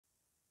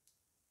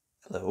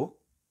Hello,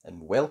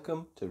 and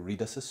welcome to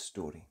Read Us a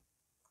Story.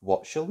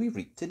 What shall we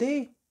read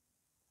today?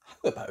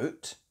 How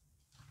about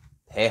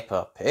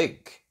Peppa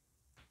Pig,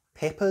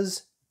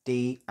 Peppa's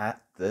Day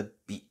at the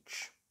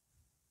Beach.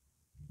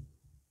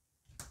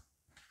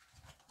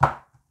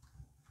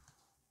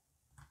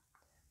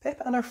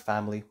 Peppa and her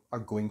family are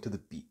going to the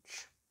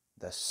beach.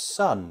 The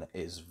sun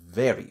is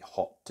very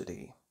hot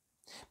today.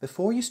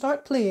 Before you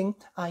start playing,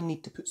 I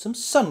need to put some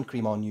sun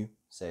cream on you,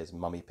 says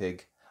Mummy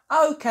Pig.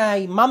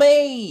 Okay,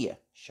 Mummy,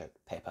 shout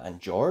Peppa and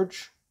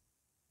George.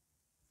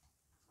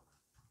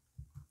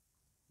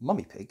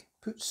 Mummy Pig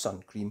puts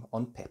sun cream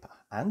on Peppa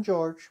and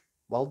George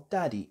while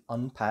Daddy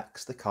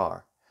unpacks the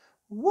car.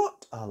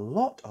 What a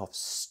lot of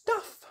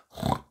stuff,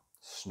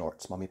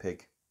 snorts Mummy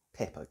Pig.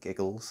 Peppa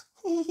giggles.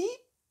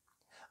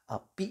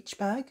 A beach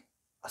bag,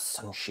 a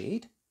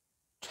sunshade,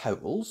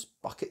 towels,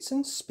 buckets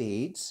and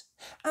spades,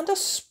 and a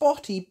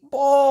spotty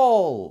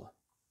ball.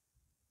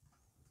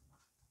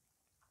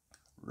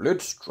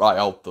 Let's try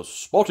out the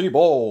spotty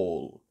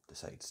ball,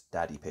 decides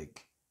Daddy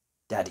Pig.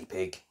 Daddy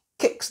Pig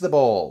kicks the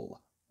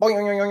ball.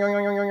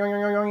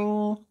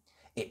 Boing!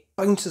 It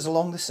bounces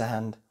along the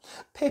sand.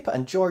 Peppa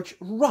and George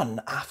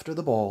run after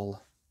the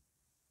ball.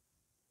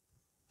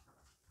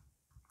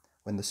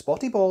 When the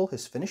spotty ball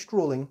has finished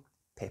rolling,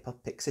 Peppa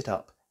picks it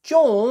up.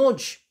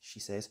 George, she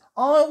says,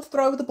 I'll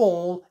throw the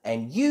ball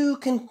and you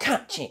can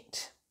catch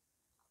it.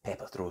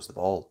 Peppa throws the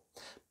ball,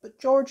 but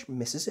George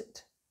misses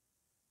it.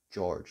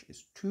 George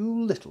is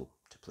too little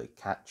to play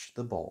catch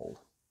the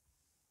ball.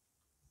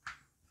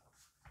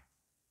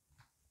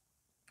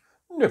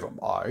 Never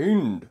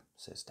mind,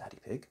 says Daddy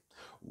Pig.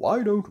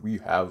 Why don't we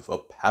have a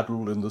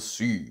paddle in the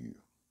sea?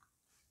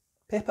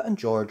 Peppa and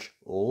George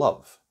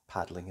love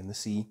paddling in the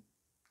sea.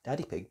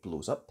 Daddy Pig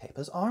blows up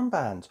Peppa's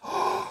armbands.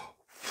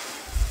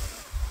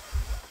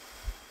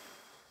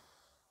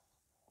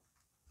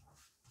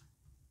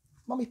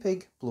 Mummy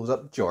Pig blows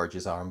up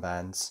George's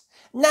armbands.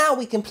 Now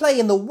we can play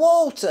in the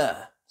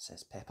water,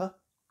 says Peppa.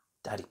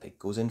 Daddy Pig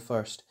goes in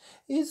first.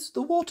 Is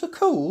the water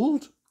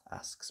cold?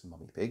 Asks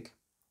Mummy Pig.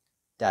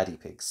 Daddy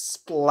Pig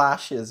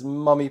splashes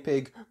Mummy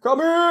Pig.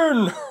 Come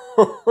in!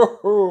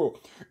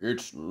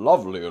 It's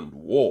lovely and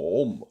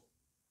warm.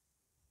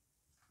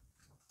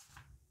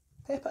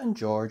 Peppa and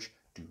George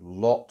do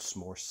lots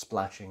more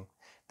splashing.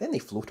 Then they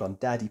float on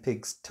Daddy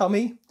Pig's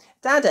tummy.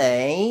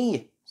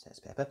 Daddy, says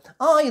Peppa,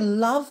 I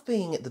love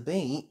being at the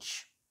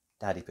beach.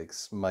 Daddy Pig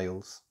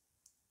smiles.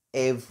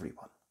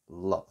 Everyone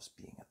loves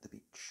being at the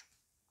beach.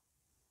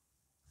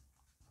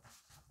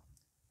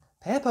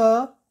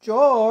 Peppa,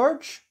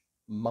 George,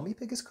 Mummy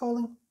Pig is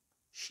calling.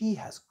 She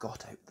has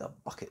got out the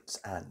buckets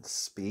and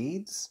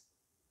spades.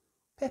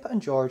 Peppa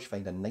and George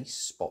find a nice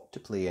spot to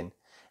play in.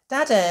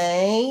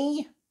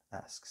 Daddy,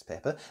 asks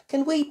Peppa,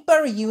 can we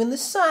bury you in the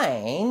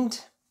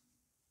sand?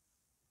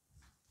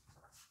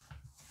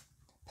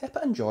 Peppa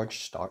and George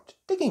start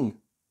digging.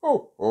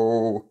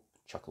 Oh,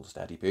 chuckles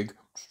Daddy Pig.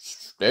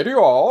 Steady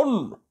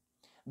on.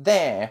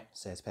 There,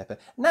 says Peppa.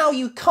 Now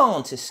you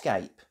can't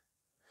escape.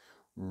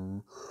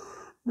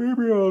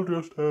 Maybe I'll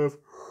just have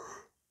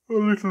a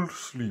little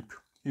sleep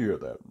here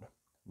then,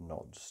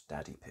 nods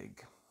Daddy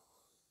Pig.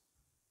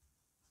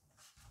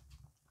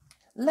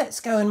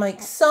 Let's go and make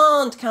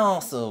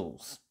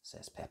sandcastles,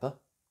 says Peppa.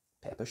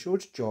 Peppa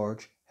shows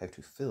George how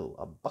to fill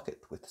a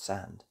bucket with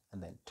sand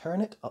and then turn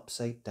it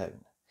upside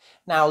down.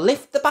 Now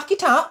lift the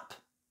bucket up,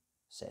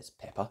 says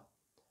Peppa.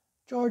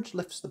 George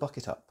lifts the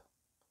bucket up.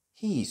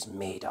 He's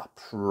made a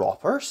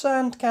proper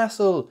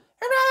sandcastle.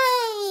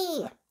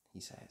 Hooray! He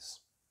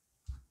says.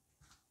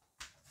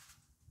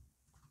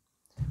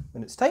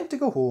 When it's time to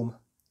go home,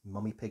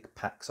 Mummy Pig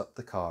packs up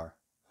the car.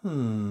 She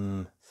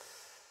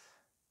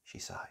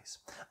sighs.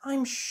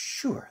 I'm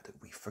sure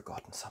that we've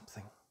forgotten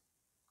something.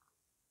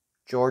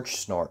 George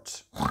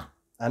snorts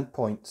and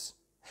points.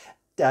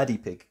 Daddy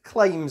Pig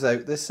climbs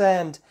out the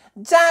sand.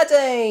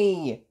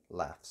 Daddy!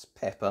 Laughs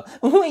Peppa.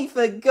 We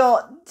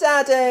forgot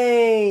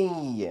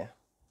Daddy!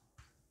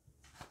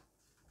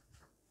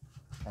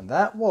 And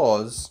that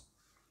was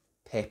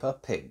Peppa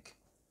Pig,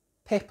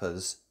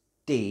 Peppa's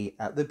Day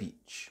at the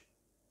Beach.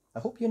 I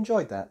hope you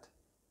enjoyed that.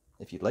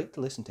 If you'd like to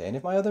listen to any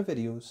of my other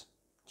videos,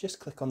 just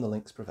click on the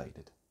links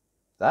provided.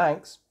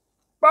 Thanks.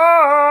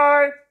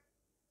 Bye!